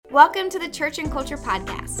Welcome to the Church and Culture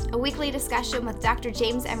Podcast, a weekly discussion with Dr.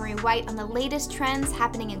 James Emery White on the latest trends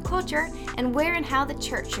happening in culture and where and how the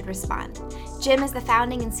church should respond. Jim is the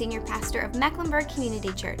founding and senior pastor of Mecklenburg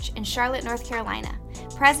Community Church in Charlotte, North Carolina,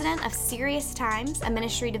 president of Serious Times, a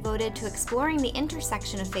ministry devoted to exploring the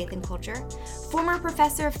intersection of faith and culture, former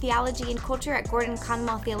professor of theology and culture at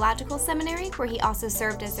Gordon-Conwell Theological Seminary, where he also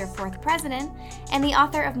served as their fourth president, and the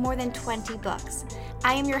author of more than 20 books.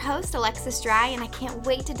 I am your host, Alexis Dry, and I can't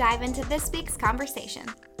wait to dive into this week's conversation.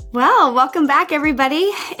 Well, welcome back, everybody.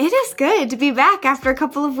 It is good to be back after a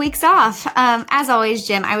couple of weeks off. As always,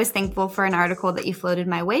 Jim, I was thankful for an article that you floated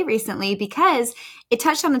my way recently because it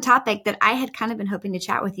touched on a topic that I had kind of been hoping to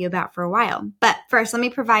chat with you about for a while. But first, let me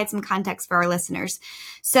provide some context for our listeners.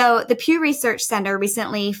 So the Pew Research Center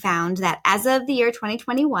recently found that as of the year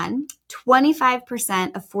 2021,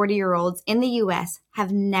 25% of 40-year-olds in the U.S.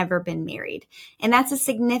 have never been married. And that's a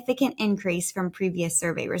significant increase from previous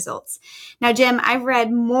survey results. Now, Jim, I've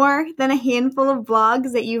read more than a handful of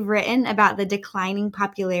blogs that you've written about the declining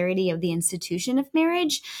popularity of the institution of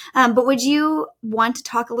marriage. But would you want to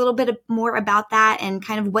talk a little bit more about that and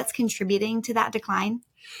kind of what's contributing to that decline?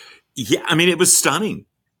 Yeah, I mean, it was stunning.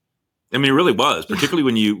 I mean, it really was, particularly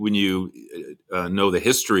when you know the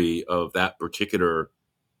history of that particular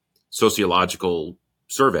sociological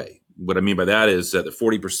survey. What I mean by that is that the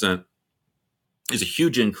 40% is a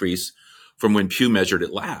huge increase from when Pew measured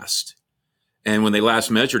it last. And when they last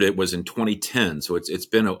measured it was in 2010. So it's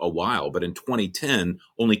been a while. But in 2010,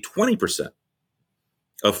 only 20%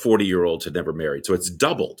 of 40-year-olds had never married. So it's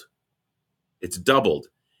doubled. It's doubled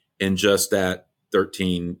in just that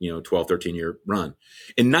 13 year run.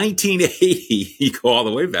 In 1980, you go all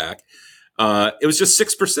the way back, it was just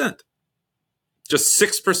 6%. Just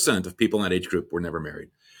 6% of people in that age group were never married.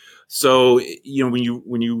 So, when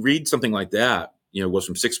you read something like that, it goes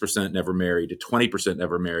from 6% never married to 20%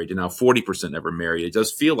 never married to now 40% never married. It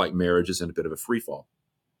does feel like marriage is in a bit of a free fall.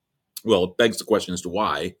 Well, it begs the question as to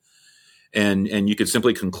why. And you could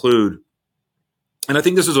simply conclude, and I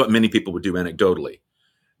think this is what many people would do anecdotally.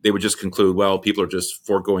 They would just conclude, well, people are just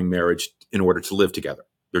foregoing marriage in order to live together.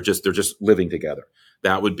 They're just living together.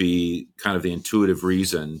 That would be kind of the intuitive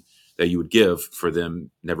reason that you would give for them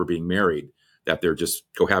never being married, that they're just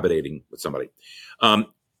cohabitating with somebody. And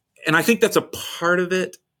I think that's a part of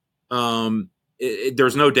it.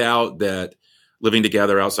 There's no doubt that living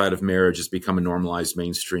together outside of marriage has become a normalized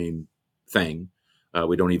mainstream thing.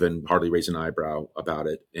 We don't even hardly raise an eyebrow about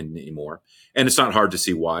it anymore. And it's not hard to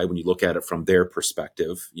see why when you look at it from their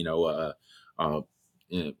perspective. In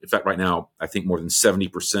fact, right now, I think more than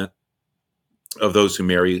 70% of those who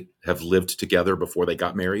marry have lived together before they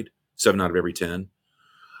got married, 7 out of every 10.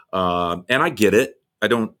 And I get it. I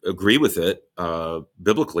don't agree with it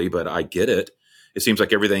biblically, but I get it. It seems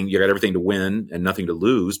like you got everything to win and nothing to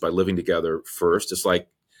lose by living together first. It's like,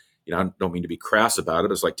 I don't mean to be crass about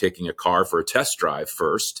it. It's like taking a car for a test drive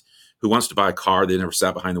first. Who wants to buy a car they never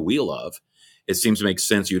sat behind the wheel of? It seems to make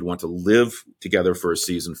sense you'd want to live together for a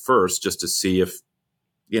season first just to see if,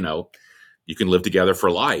 you can live together for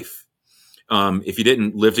life. If you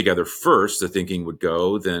didn't live together first, the thinking would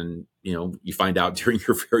go, then, you find out during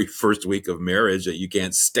your very first week of marriage that you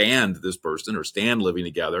can't stand this person or stand living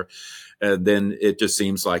together. And then it just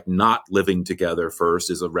seems like not living together first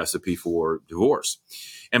is a recipe for divorce.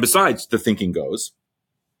 And besides, the thinking goes,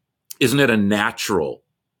 isn't it a natural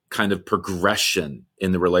kind of progression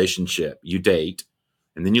in the relationship? You date,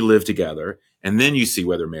 and then you live together, and then you see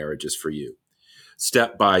whether marriage is for you.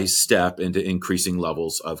 Step by step into increasing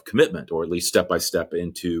levels of commitment, or at least step by step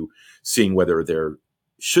into seeing whether there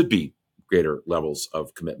should be greater levels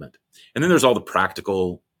of commitment. And then there's all the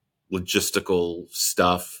practical, logistical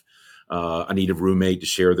stuff. I need a roommate to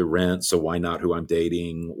share the rent, so why not who I'm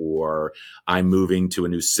dating? Or I'm moving to a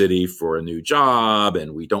new city for a new job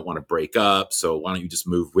and we don't want to break up, so why don't you just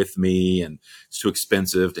move with me? And it's too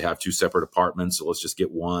expensive to have 2 separate apartments, so let's just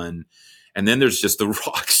get one. And then there's just the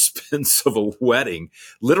raw expense of a wedding.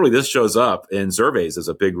 Literally, this shows up in surveys as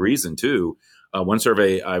a big reason, too. One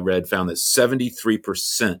survey I read found that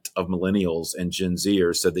 73% of millennials and Gen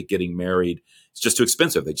Zers said that getting married is just too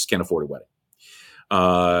expensive. They just can't afford a wedding.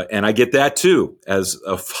 And I get that, too, as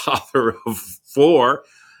a father of 4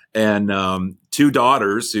 and 2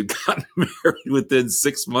 daughters who got married within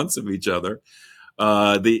 6 months of each other.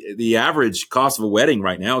 The average cost of a wedding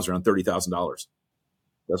right now is around $30,000.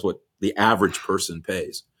 That's what the average person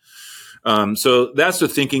pays. So that's the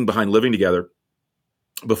thinking behind living together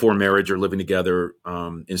before marriage or living together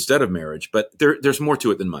instead of marriage. But there's more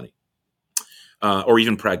to it than money. Or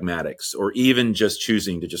even pragmatics, or even just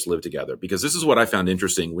choosing to just live together. Because this is what I found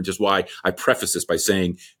interesting, which is why I preface this by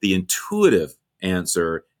saying the intuitive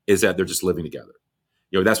answer is that they're just living together.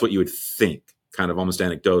 That's what you would think, kind of almost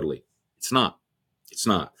anecdotally. It's not. It's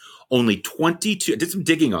not. Only 22, I did some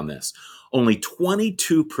digging on this. Only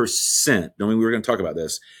 22%, knowing we were going to talk about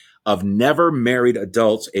this, of never married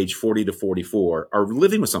adults age 40 to 44 are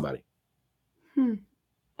living with somebody.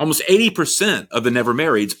 Almost 80% of the never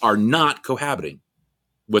marrieds are not cohabiting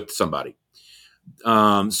with somebody.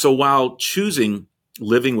 So while choosing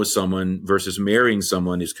living with someone versus marrying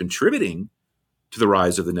someone is contributing to the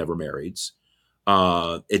rise of the never marrieds,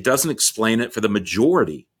 it doesn't explain it for the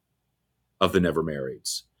majority of the never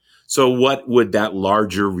marrieds. So what would that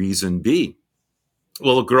larger reason be?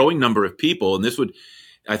 Well, a growing number of people, and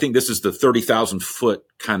I think this is the 30,000 foot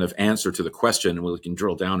kind of answer to the question, and we can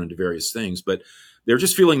drill down into various things, but they're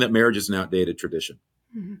just feeling that marriage is an outdated tradition.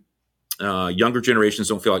 Younger generations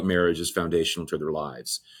don't feel like marriage is foundational to their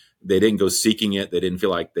lives. They didn't go seeking it. They didn't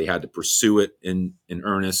feel like they had to pursue it in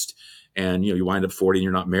earnest. And, you wind up 40 and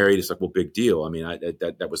you're not married. It's like, well, big deal. I mean,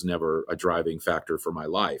 that was never a driving factor for my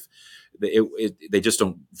life. They just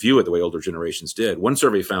don't view it the way older generations did. One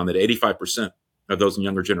survey found that 85% of those in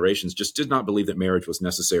younger generations just did not believe that marriage was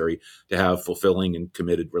necessary to have fulfilling and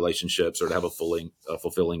committed relationships or to have a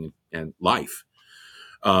fulfilling and life.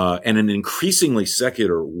 And in an increasingly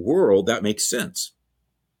secular world, that makes sense.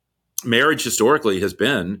 Marriage historically has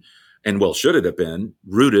been, and well, should it have been,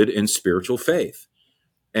 rooted in spiritual faith.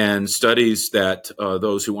 And studies that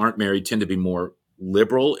those who aren't married tend to be more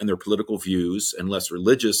liberal in their political views and less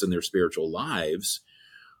religious in their spiritual lives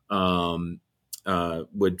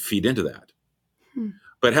would feed into that.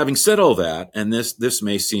 But having said all that, and this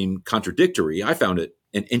may seem contradictory, I found it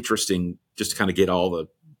an interesting, just to kind of get all the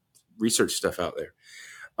research stuff out there.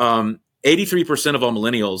 83% of all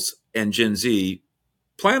millennials and Gen Z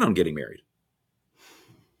plan on getting married.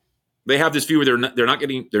 They have this view where they're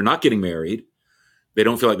not getting married. They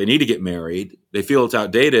don't feel like they need to get married. They feel it's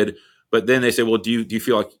outdated, but then they say, well, do you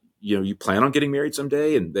feel like, you plan on getting married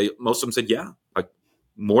someday? And most of them said, yeah, like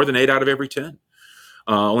more than 8 out of every 10.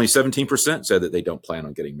 Only 17% said that they don't plan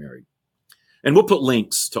on getting married. And we'll put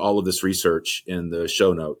links to all of this research in the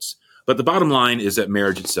show notes. But the bottom line is that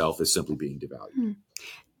marriage itself is simply being devalued.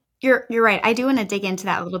 You're right. I do want to dig into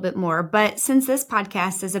that a little bit more. But since this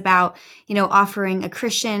podcast is about, offering a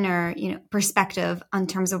Christian or, perspective on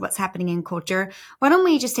terms of what's happening in culture, why don't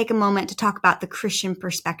we just take a moment to talk about the Christian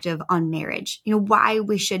perspective on marriage? Why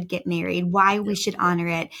we should get married, why we should honor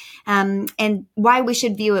it, and why we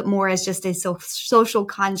should view it more as just a social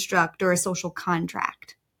construct or a social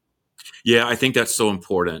contract. Yeah, I think that's so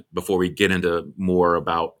important before we get into more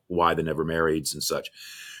about why the never marrieds and such.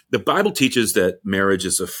 The Bible teaches that marriage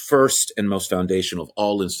is the first and most foundational of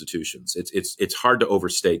all institutions. It's hard to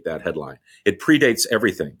overstate that headline. It predates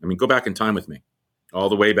everything. I mean, go back in time with me, all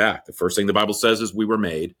the way back. The first thing the Bible says is we were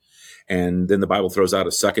made. And then the Bible throws out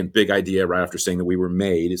a second big idea right after saying that we were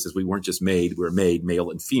made. It says we weren't just made, we were made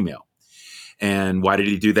male and female. And why did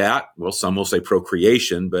he do that? Well, some will say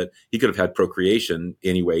procreation, but he could have had procreation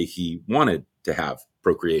any way he wanted to have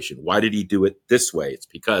procreation. Why did he do it this way? It's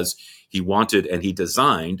because he wanted and he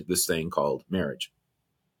designed this thing called marriage,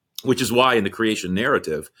 which is why in the creation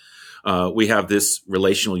narrative, we have this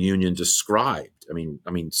relational union described. I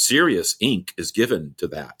mean, serious ink is given to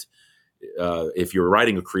that. If you're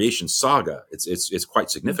writing a creation saga, it's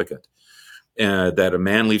quite significant. That a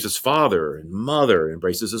man leaves his father and mother,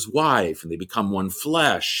 embraces his wife, and they become one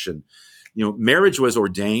flesh. And marriage was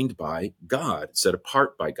ordained by God, set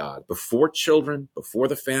apart by God, before children, before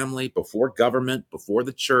the family, before government, before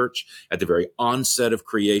the church, at the very onset of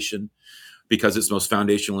creation, because it's the most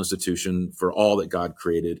foundational institution for all that God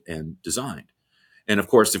created and designed. And of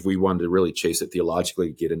course, if we wanted to really chase it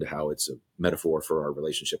theologically, get into how it's a metaphor for our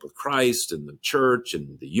relationship with Christ and the church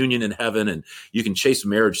and the union in heaven, and you can chase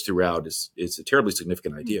marriage throughout, it's a terribly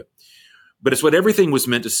significant idea. But it's what everything was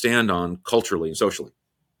meant to stand on culturally and socially.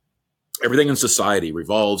 Everything in society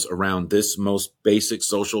revolves around this most basic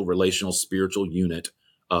social, relational, spiritual unit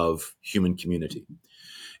of human community.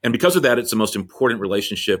 And because of that, it's the most important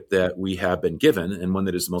relationship that we have been given, and one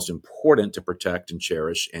that is the most important to protect and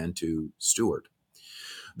cherish and to steward.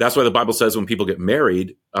 That's why the Bible says when people get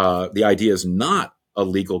married, the idea is not a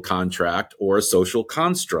legal contract or a social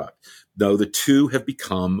construct. No, the two have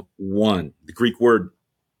become one. The Greek word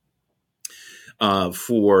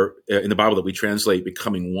for in the Bible that we translate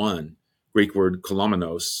becoming one, Greek word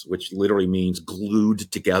kolomenos, which literally means glued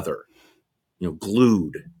together.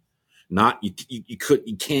 Glued. Not you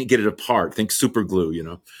can't get it apart. Think super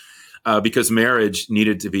glue. Because marriage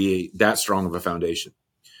needed to be that strong of a foundation.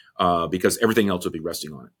 Because everything else would be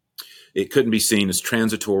resting on it. It couldn't be seen as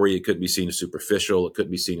transitory. It couldn't be seen as superficial. It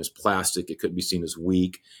couldn't be seen as plastic. It couldn't be seen as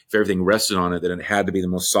weak. If everything rested on it, then it had to be the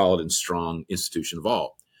most solid and strong institution of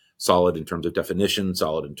all. Solid in terms of definition,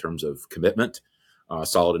 solid in terms of commitment,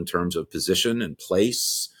 solid in terms of position and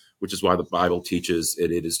place, which is why the Bible teaches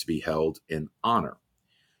it is to be held in honor.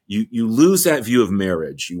 You lose that view of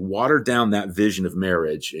marriage. You water down that vision of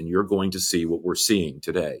marriage, and you're going to see what we're seeing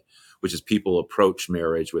today, which is people approach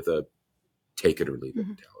marriage with a take it or leave it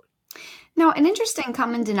mentality. Now, an interesting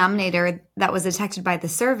common denominator that was detected by the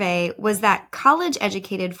survey was that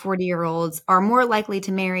college-educated 40-year-olds are more likely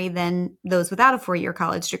to marry than those without a 4-year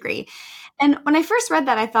college degree. And when I first read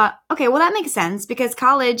that, I thought, okay, well, that makes sense because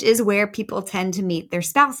college is where people tend to meet their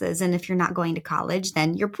spouses. And if you're not going to college,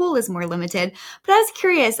 then your pool is more limited. But I was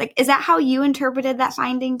curious, like, is that how you interpreted that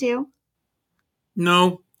finding too?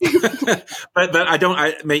 No. but I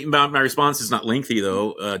don't. My response is not lengthy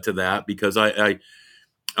though to that, because I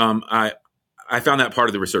found that part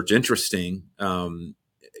of the research interesting.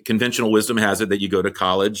 Conventional wisdom has it that you go to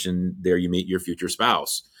college and there you meet your future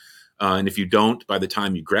spouse, and if you don't, by the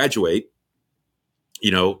time you graduate,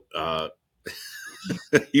 you've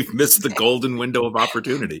missed the golden window of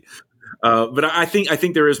opportunity. But I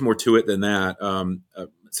think there is more to it than that.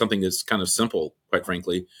 Something that's kind of simple, quite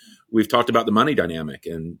frankly. We've talked about the money dynamic,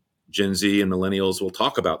 and Gen Z and millennials will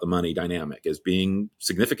talk about the money dynamic as being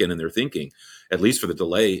significant in their thinking, at least for the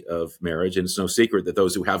delay of marriage. And it's no secret that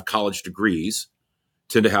those who have college degrees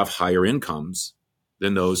tend to have higher incomes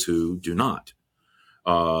than those who do not.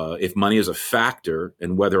 If money is a factor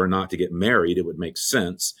in whether or not to get married, it would make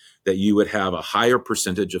sense that you would have a higher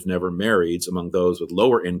percentage of never marrieds among those with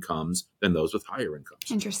lower incomes than those with higher incomes.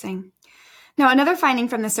 Interesting. Now, another finding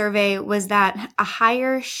from the survey was that a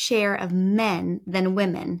higher share of men than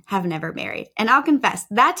women have never married. And I'll confess,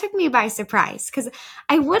 that took me by surprise because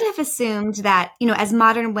I would have assumed that, as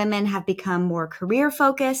modern women have become more career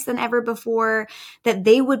focused than ever before, that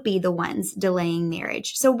they would be the ones delaying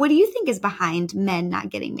marriage. So what do you think is behind men not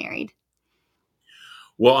getting married?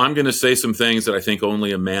 Well, I'm going to say some things that I think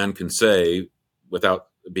only a man can say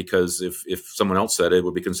because if someone else said it, it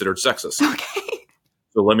would be considered sexist. Okay.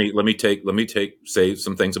 So let me say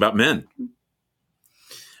some things about men.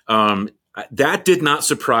 That did not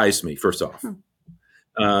surprise me. First off,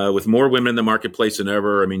 with more women in the marketplace than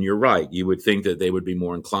ever, I mean, you're right. You would think that they would be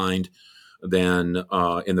more inclined than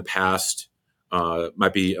in the past.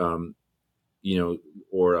 Might be,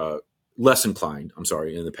 or less inclined. I'm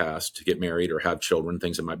sorry, in the past to get married or have children.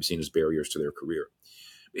 Things that might be seen as barriers to their career.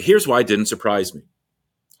 Here's why it didn't surprise me.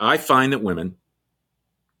 I find that women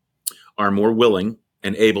are more willing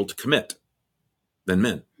and able to commit than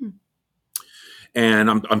men. And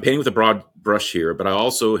I'm painting with a broad brush here, but I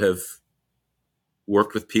also have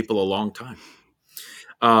worked with people a long time.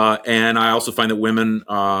 And I also find that women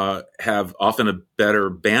have often a better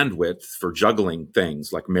bandwidth for juggling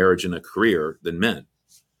things like marriage and a career than men.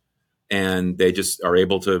 And they just are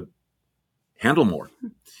able to handle more.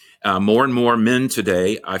 More and more men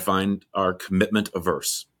today, I find, are commitment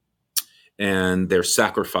averse and they're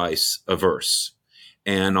sacrifice averse.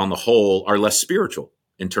 And on the whole, are less spiritual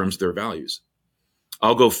in terms of their values.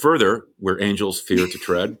 I'll go further where angels fear to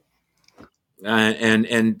tread. And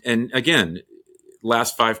again,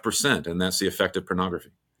 last 5%, and that's the effect of pornography.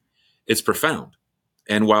 It's profound.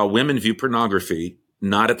 And while women view pornography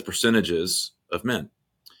not at the percentages of men.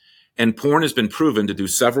 And porn has been proven to do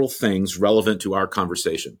several things relevant to our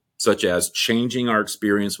conversation, such as changing our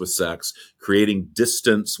experience with sex, creating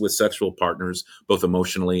distance with sexual partners, both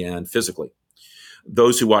emotionally and physically.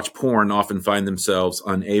 Those who watch porn often find themselves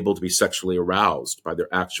unable to be sexually aroused by their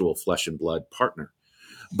actual flesh and blood partner.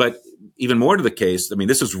 But even more to the case, I mean,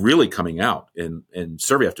 this is really coming out in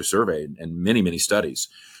survey after survey and many, many studies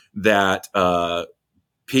that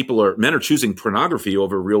men are choosing pornography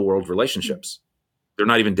over real world relationships. They're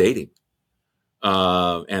not even dating.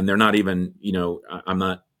 And they're not even, I'm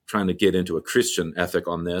not trying to get into a Christian ethic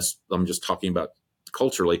on this. I'm just talking about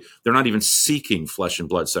culturally. They're not even seeking flesh and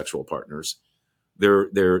blood sexual partners.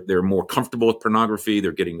 They're more comfortable with pornography.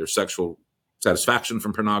 They're getting their sexual satisfaction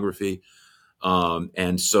from pornography.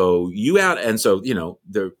 And so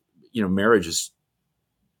marriage is,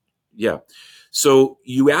 yeah. So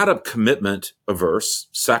you add up commitment averse,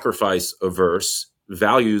 sacrifice averse,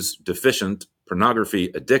 values deficient,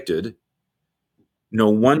 pornography addicted. No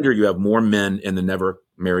wonder you have more men in the never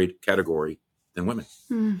married category than women.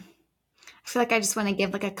 I feel like I just want to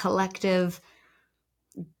give like a collective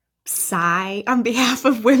sigh on behalf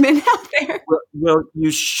of women out there. Well,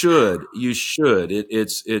 you should.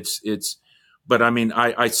 It's. But I mean,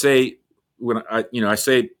 I say I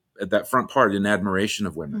say at that front part in admiration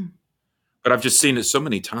of women, but I've just seen it so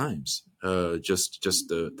many times.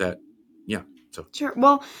 That, yeah. So Sure.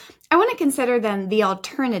 Well, I want to consider then the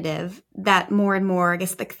alternative that more and more, I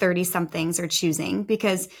guess, like 30 somethings are choosing,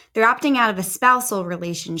 because they're opting out of a spousal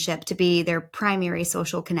relationship to be their primary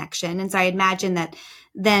social connection. And so I imagine that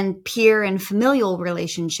then peer and familial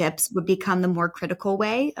relationships would become the more critical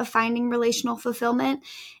way of finding relational fulfillment.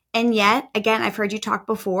 And yet, again, I've heard you talk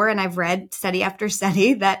before, and I've read study after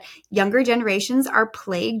study that younger generations are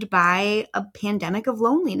plagued by a pandemic of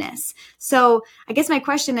loneliness. So I guess my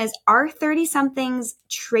question is, are 30 somethings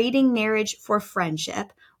trading marriage for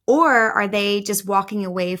friendship, or are they just walking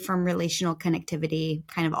away from relational connectivity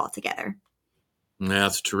kind of altogether? yeah,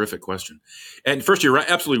 that's a terrific question. And first, you're right,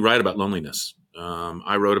 absolutely right about loneliness.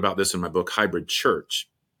 I wrote about this in my book, Hybrid Church.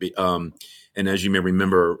 And as you may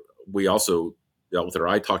remember, we also dealt with it, or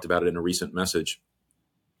I talked about it in a recent message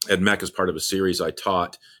at MEC as part of a series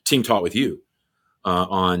team taught with you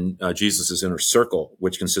on Jesus's inner circle,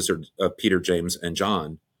 which consisted of Peter, James, and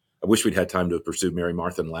John. I wish we'd had time to pursue Mary,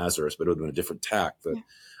 Martha, and Lazarus, but it would have been a different tack.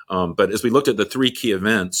 But as we looked at the three key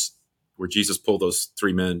events where Jesus pulled those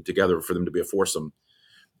three men together for them to be a foursome,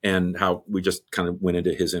 and how we just kind of went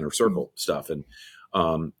into his inner circle stuff. And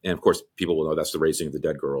of course, people will know that's the raising of the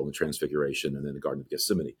dead girl and the transfiguration and then the Garden of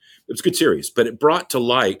Gethsemane. It was a good series, but it brought to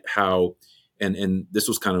light how, and this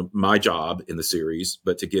was kind of my job in the series,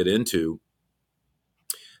 but to get into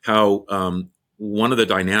how one of the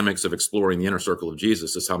dynamics of exploring the inner circle of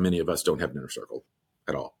Jesus is how many of us don't have an inner circle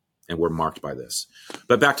at all. And we're marked by this.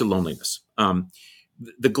 But back to loneliness.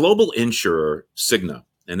 The global insurer, Cigna,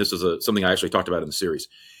 and this is something I actually talked about in the series,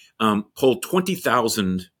 polled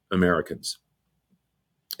 20,000 Americans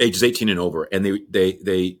ages 18 and over, and they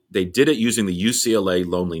did it using the UCLA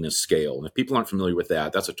loneliness scale. And if people aren't familiar with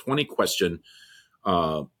that, that's a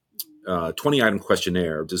 20-item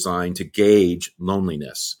questionnaire designed to gauge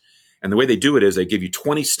loneliness. And the way they do it is they give you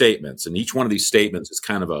 20 statements, and each one of these statements is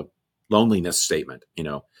kind of a loneliness statement, and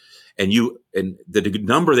the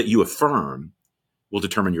number that you affirm will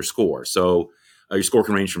determine your score. So your score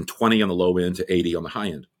can range from 20 on the low end to 80 on the high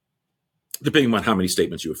end, depending on how many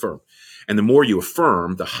statements you affirm. And the more you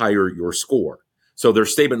affirm, the higher your score. So there are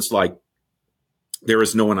statements like, there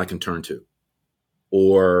is no one I can turn to,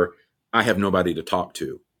 or I have nobody to talk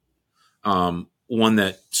to. One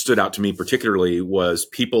that stood out to me particularly was,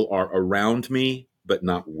 people are around me, but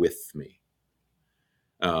not with me.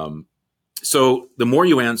 So the more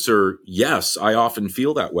you answer, yes, I often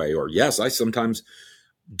feel that way, or yes, I sometimes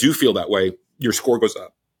do feel that way, your score goes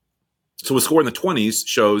up. So a score in the 20s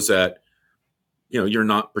shows that, you're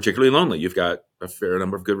not particularly lonely. You've got a fair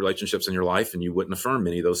number of good relationships in your life, and you wouldn't affirm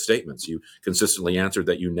many of those statements. You consistently answered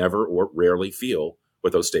that you never or rarely feel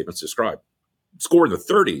what those statements describe. Score in the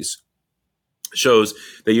 30s shows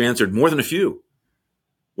that you answered more than a few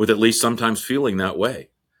with at least sometimes feeling that way.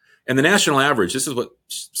 And the national average, this is what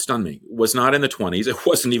stunned me, was not in the 20s. It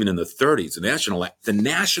wasn't even in the 30s. The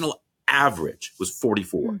national average was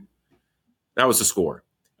 44. That was the score.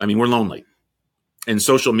 I mean, we're lonely. And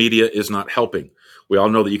social media is not helping. We all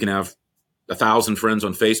know that you can have 1,000 friends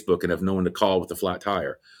on Facebook and have no one to call with a flat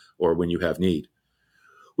tire or when you have need,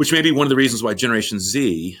 which may be one of the reasons why Generation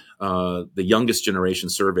Z, the youngest generation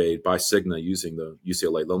surveyed by Cigna using the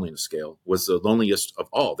UCLA loneliness scale, was the loneliest of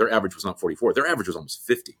all. Their average was not 44. Their average was almost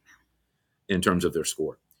 50 in terms of their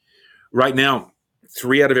score. Right now,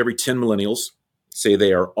 3 out of every 10 millennials say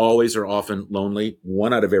they are always or often lonely.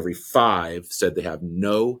 1 out of every 5 said they have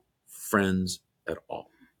no friends at all.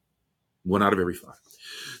 1 out of every 5.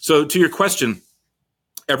 So to your question,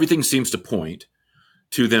 everything seems to point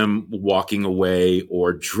to them walking away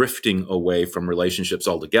or drifting away from relationships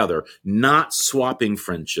altogether, not swapping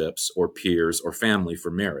friendships or peers or family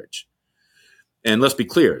for marriage. And let's be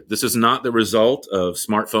clear, this is not the result of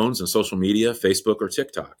smartphones and social media, Facebook or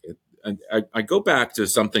TikTok. I go back to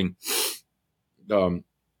something. There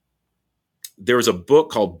was a book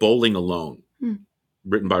called Bowling Alone,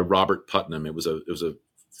 written by Robert Putnam. It was a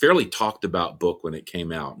fairly talked about book when it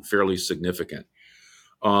came out, and fairly significant.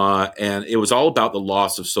 And it was all about the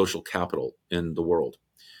loss of social capital in the world.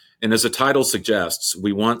 And as the title suggests,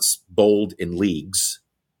 we once bowled in leagues,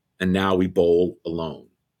 and now we bowl alone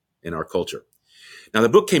in our culture. Now, the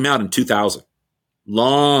book came out in 2000,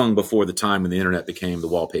 long before the time when the internet became the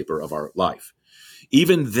wallpaper of our life.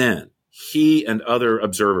 Even then, he and other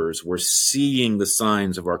observers were seeing the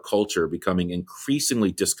signs of our culture becoming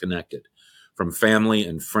increasingly disconnected from family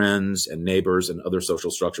and friends and neighbors and other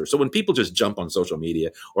social structures. So when people just jump on social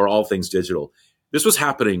media or all things digital, this was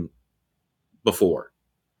happening before.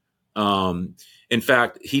 In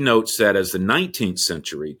fact, he notes that as the 19th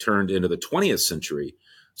century turned into the 20th century,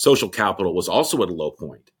 social capital was also at a low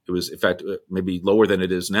point. It was, in fact, maybe lower than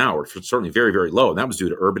it is now, or certainly very, very low. And that was due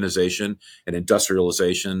to urbanization and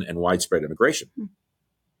industrialization and widespread immigration.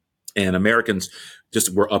 And Americans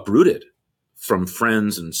just were uprooted from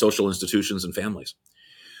friends and social institutions and families.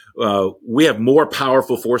 We have more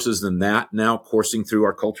powerful forces than that now coursing through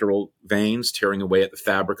our cultural veins, tearing away at the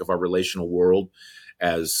fabric of our relational world,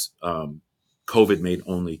 as COVID made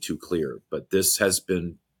only too clear. But this has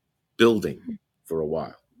been building for a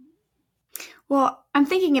while. Well, I'm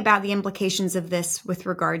thinking about the implications of this with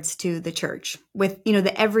regards to the church, with,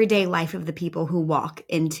 the everyday life of the people who walk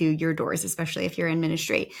into your doors, especially if you're in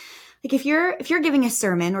ministry. Like if you're giving a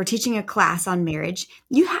sermon or teaching a class on marriage,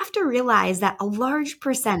 you have to realize that a large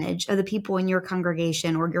percentage of the people in your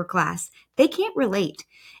congregation or your class, they can't relate.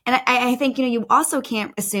 And I think, you also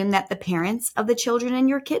can't assume that the parents of the children in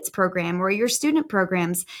your kids program or your student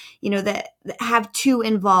programs, that have two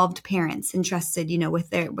involved parents entrusted, with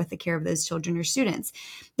the care of those children or students.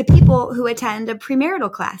 The people who attend a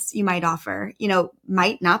premarital class you might offer,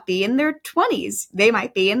 might not be in their 20s. They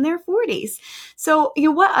might be in their 40s. So,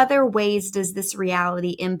 what other ways does this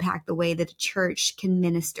reality impact the way that a church can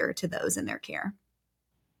minister to those in their care?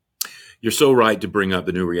 You're so right to bring up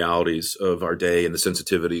the new realities of our day and the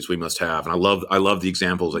sensitivities we must have. And I love the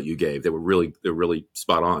examples that you gave. They're really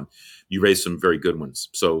spot on. You raised some very good ones.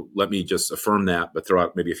 So let me just affirm that, but throw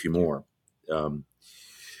out maybe a few more.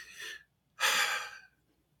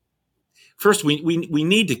 First, we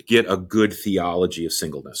need to get a good theology of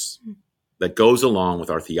singleness that goes along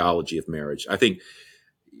with our theology of marriage. I think,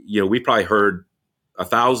 we probably heard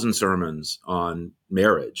 1,000 sermons on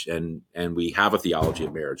marriage, and we have a theology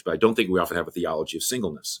of marriage, but I don't think we often have a theology of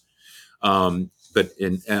singleness. And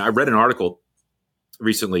I read an article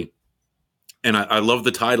recently, and I love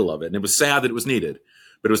the title of it, and it was sad that it was needed,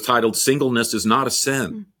 but it was titled "Singleness is Not a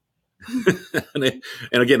Sin." And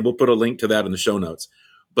again, we'll put a link to that in the show notes.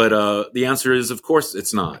 But the answer is, of course,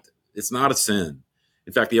 it's not. It's not a sin.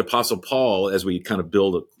 In fact, the Apostle Paul, as we kind of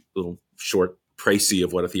build a little short précis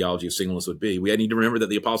of what a theology of singleness would be, we need to remember that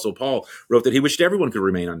the Apostle Paul wrote that he wished everyone could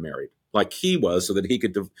remain unmarried, like he was, so that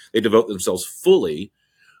they devote themselves fully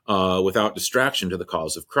without distraction to the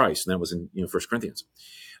cause of Christ. And that was in 1 Corinthians.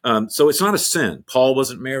 So it's not a sin. Paul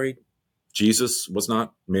wasn't married. Jesus was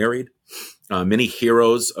not married. Many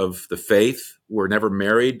heroes of the faith were never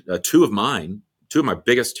married. Two of my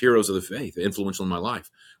biggest heroes of the faith, influential in my life,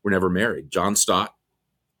 were never married. John Stott,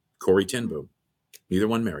 Corrie ten Boom, neither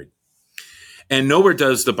one married. And nowhere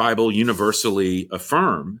does the Bible universally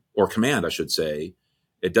affirm, or command, I should say,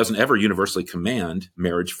 it doesn't ever universally command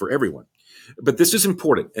marriage for everyone. But this is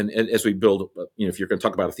important. And as we build, if you're going to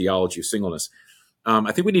talk about a theology of singleness,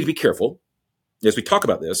 I think we need to be careful as we talk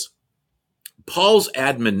about this. Paul's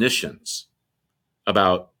admonitions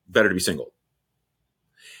about better to be single,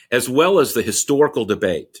 as well as the historical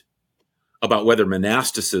debate about whether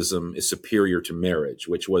monasticism is superior to marriage,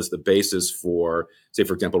 which was the basis for, say,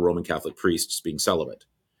 for example, Roman Catholic priests being celibate.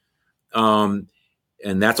 And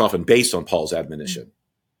that's often based on Paul's admonition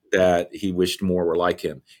that he wished more were like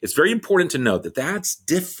him. It's very important to note that that's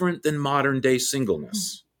different than modern day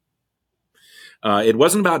singleness. It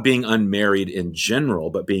wasn't about being unmarried in general,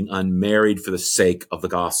 but being unmarried for the sake of the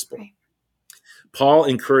gospel. Right. Paul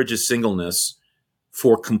encourages singleness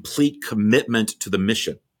for complete commitment to the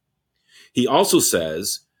mission. He also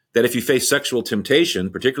says that if you face sexual temptation,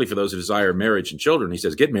 particularly for those who desire marriage and children, he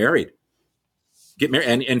says, get married. Get married.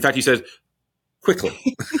 And in fact, he says,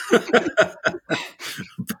 quickly.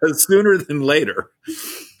 But sooner than later.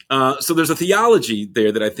 So there's a theology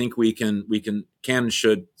there that I think we can and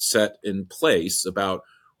should set in place about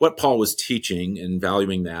what Paul was teaching and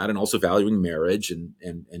valuing that, and also valuing marriage and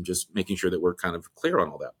just making sure that we're kind of clear on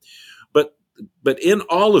all that. But in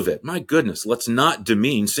all of it, my goodness, let's not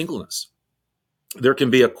demean singleness. There can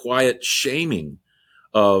be a quiet shaming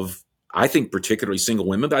of, I think, particularly single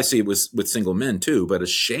women, but I see it with single men too, but a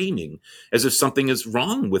shaming as if something is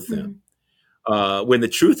wrong with them. When the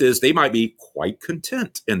truth is they might be quite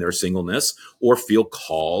content in their singleness, or feel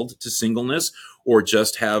called to singleness, or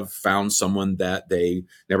just have found someone that they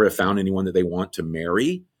never have found anyone that they want to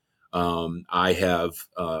marry.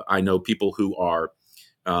 I know people who are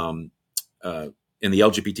in the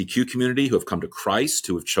LGBTQ community who have come to Christ,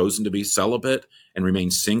 who have chosen to be celibate and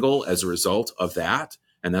remain single as a result of that.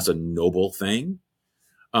 And that's a noble thing.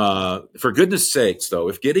 For goodness sakes, though,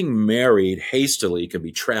 if getting married hastily can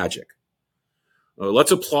be tragic,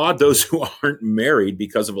 let's applaud those who aren't married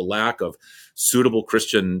because of a lack of suitable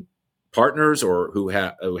Christian partners, or who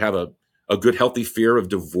have a good, healthy fear of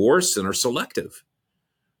divorce and are selective.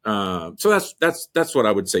 So that's what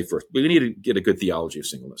I would say first. We need to get a good theology of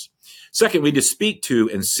singleness. Second, we need to speak to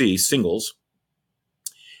and see singles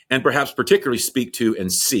and perhaps particularly speak to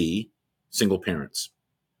and see single parents.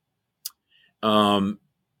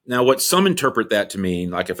 Now, what some interpret that to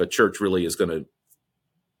mean, like if a church really is going to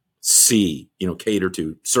see, cater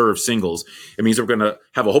to, serve singles, it means we're going to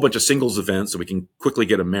have a whole bunch of singles events so we can quickly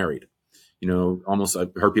get them married. Almost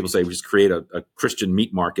I've heard people say we just create a Christian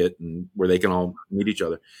meat market and where they can all meet each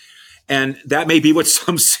other. And that may be what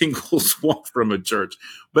some singles want from a church.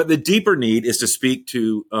 But the deeper need is to speak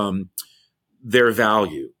to their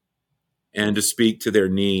value and to speak to their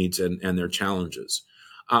needs and their challenges.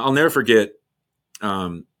 I'll never forget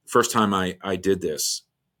first time I did this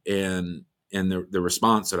and the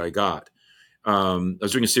response that I got. I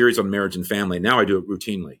was doing a series on marriage and family. Now I do it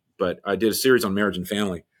routinely, but I did a series on marriage and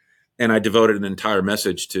family, and I devoted an entire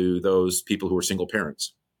message to those people who are single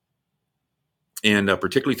parents, and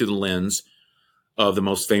particularly through the lens of the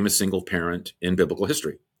most famous single parent in biblical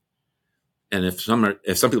history. And if some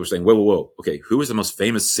people are saying, whoa, okay, who is the most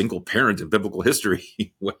famous single parent in biblical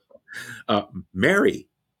history? Well, Mary.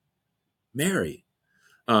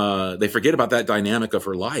 They forget about that dynamic of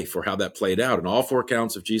her life or how that played out. In all 4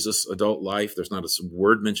 accounts of Jesus' adult life, there's not a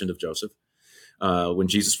word mentioned of Joseph. When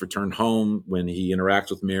Jesus returned home, when he interacts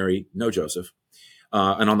with Mary, no Joseph.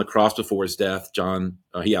 And on the cross before his death,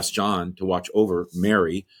 he asked John to watch over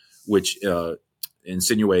Mary, which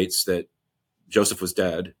insinuates that Joseph was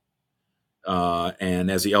dead. And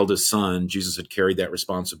as the eldest son, Jesus had carried that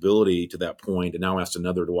responsibility to that point and now asked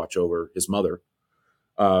another to watch over his mother.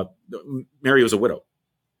 Mary was a widow.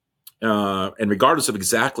 And regardless of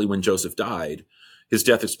exactly when Joseph died, his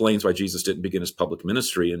death explains why Jesus didn't begin his public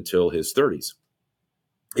ministry until his 30s.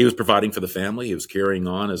 He was providing for the family. He was carrying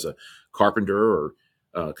on as a carpenter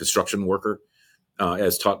or construction worker,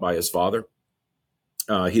 as taught by his father.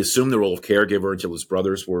 He assumed the role of caregiver until his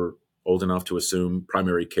brothers were old enough to assume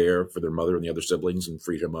primary care for their mother and the other siblings and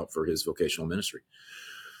freed him up for his vocational ministry.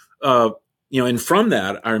 And from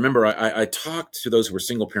that, I remember I talked to those who were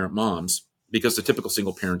single parent moms, because the typical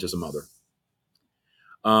single parent is a mother.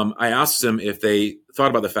 I asked them if they thought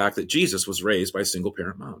about the fact that Jesus was raised by a single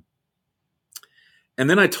parent mom. And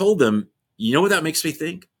then I told them, you know what that makes me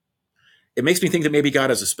think? It makes me think that maybe God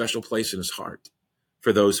has a special place in his heart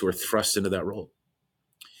for those who are thrust into that role.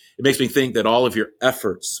 It makes me think that all of your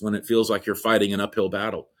efforts, when it feels like you're fighting an uphill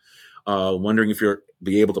battle, wondering if you'll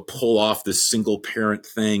be able to pull off this single parent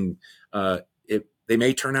thing, they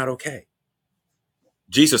may turn out okay.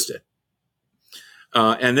 Jesus did.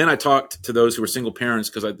 And then I talked to those who were single parents,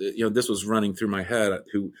 because this was running through my head,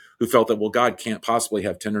 who felt that, well, God can't possibly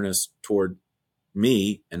have tenderness toward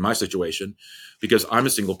me and my situation because I'm a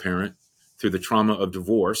single parent through the trauma of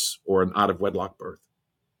divorce or an out of wedlock birth.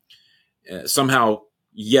 Somehow,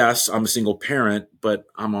 yes, I'm a single parent, but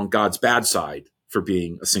I'm on God's bad side for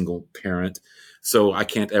being a single parent. So I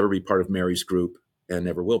can't ever be part of Mary's group and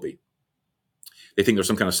never will be. They think there's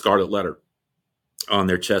some kind of scarlet letter on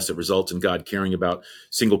their chest that results in God caring about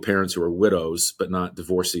single parents who are widows, but not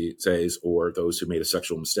divorcees or those who made a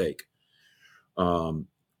sexual mistake.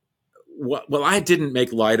 Well, I didn't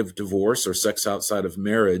make light of divorce or sex outside of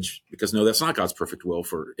marriage because, no, that's not God's perfect will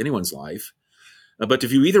for anyone's life. But to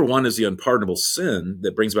view either one as the unpardonable sin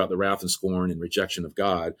that brings about the wrath and scorn and rejection of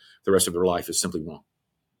God the rest of their life is simply wrong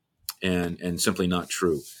and simply not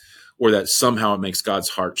true. Or that somehow it makes God's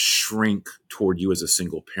heart shrink toward you as a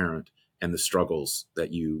single parent and the struggles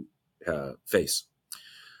that you face.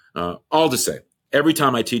 All to say, every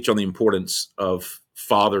time I teach on the importance of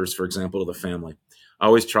fathers, for example, to the family, I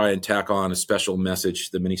always try and tack on a special message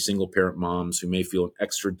to the many single parent moms who may feel an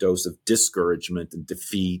extra dose of discouragement and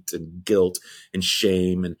defeat and guilt and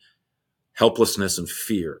shame and helplessness and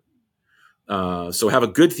fear. So have a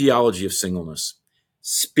good theology of singleness.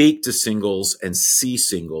 Speak to singles and see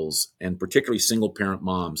singles, and particularly single parent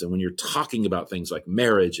moms. And when you're talking about things like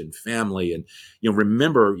marriage and family, and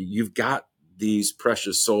remember, you've got these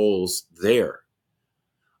precious souls there,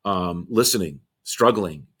 listening,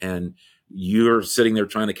 struggling, and you're sitting there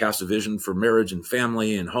trying to cast a vision for marriage and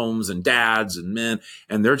family and homes and dads and men,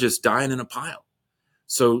 and they're just dying in a pile.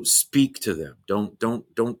 So speak to them.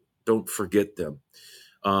 Don't forget them.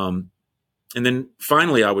 And then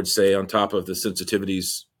finally, I would say, on top of the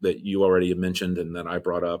sensitivities that you already have mentioned and that I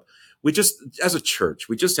brought up, we just, as a church,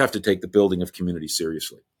 we just have to take the building of community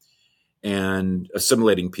seriously, and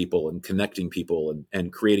assimilating people and connecting people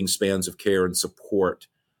and creating spans of care and support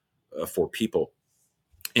for people,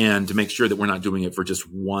 and to make sure that we're not doing it for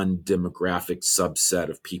just one demographic subset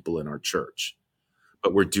of people in our church,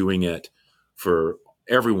 but we're doing it for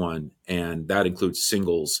everyone, and that includes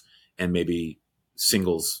singles, and maybe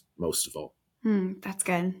singles most of all. That's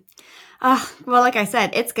good. Well, like I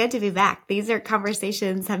said, it's good to be back. These are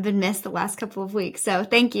conversations have been missed the last couple of weeks. So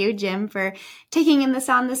thank you, Jim, for taking in this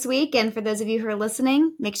on this week. And for those of you who are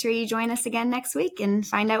listening, make sure you join us again next week and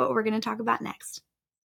find out what we're going to talk about next.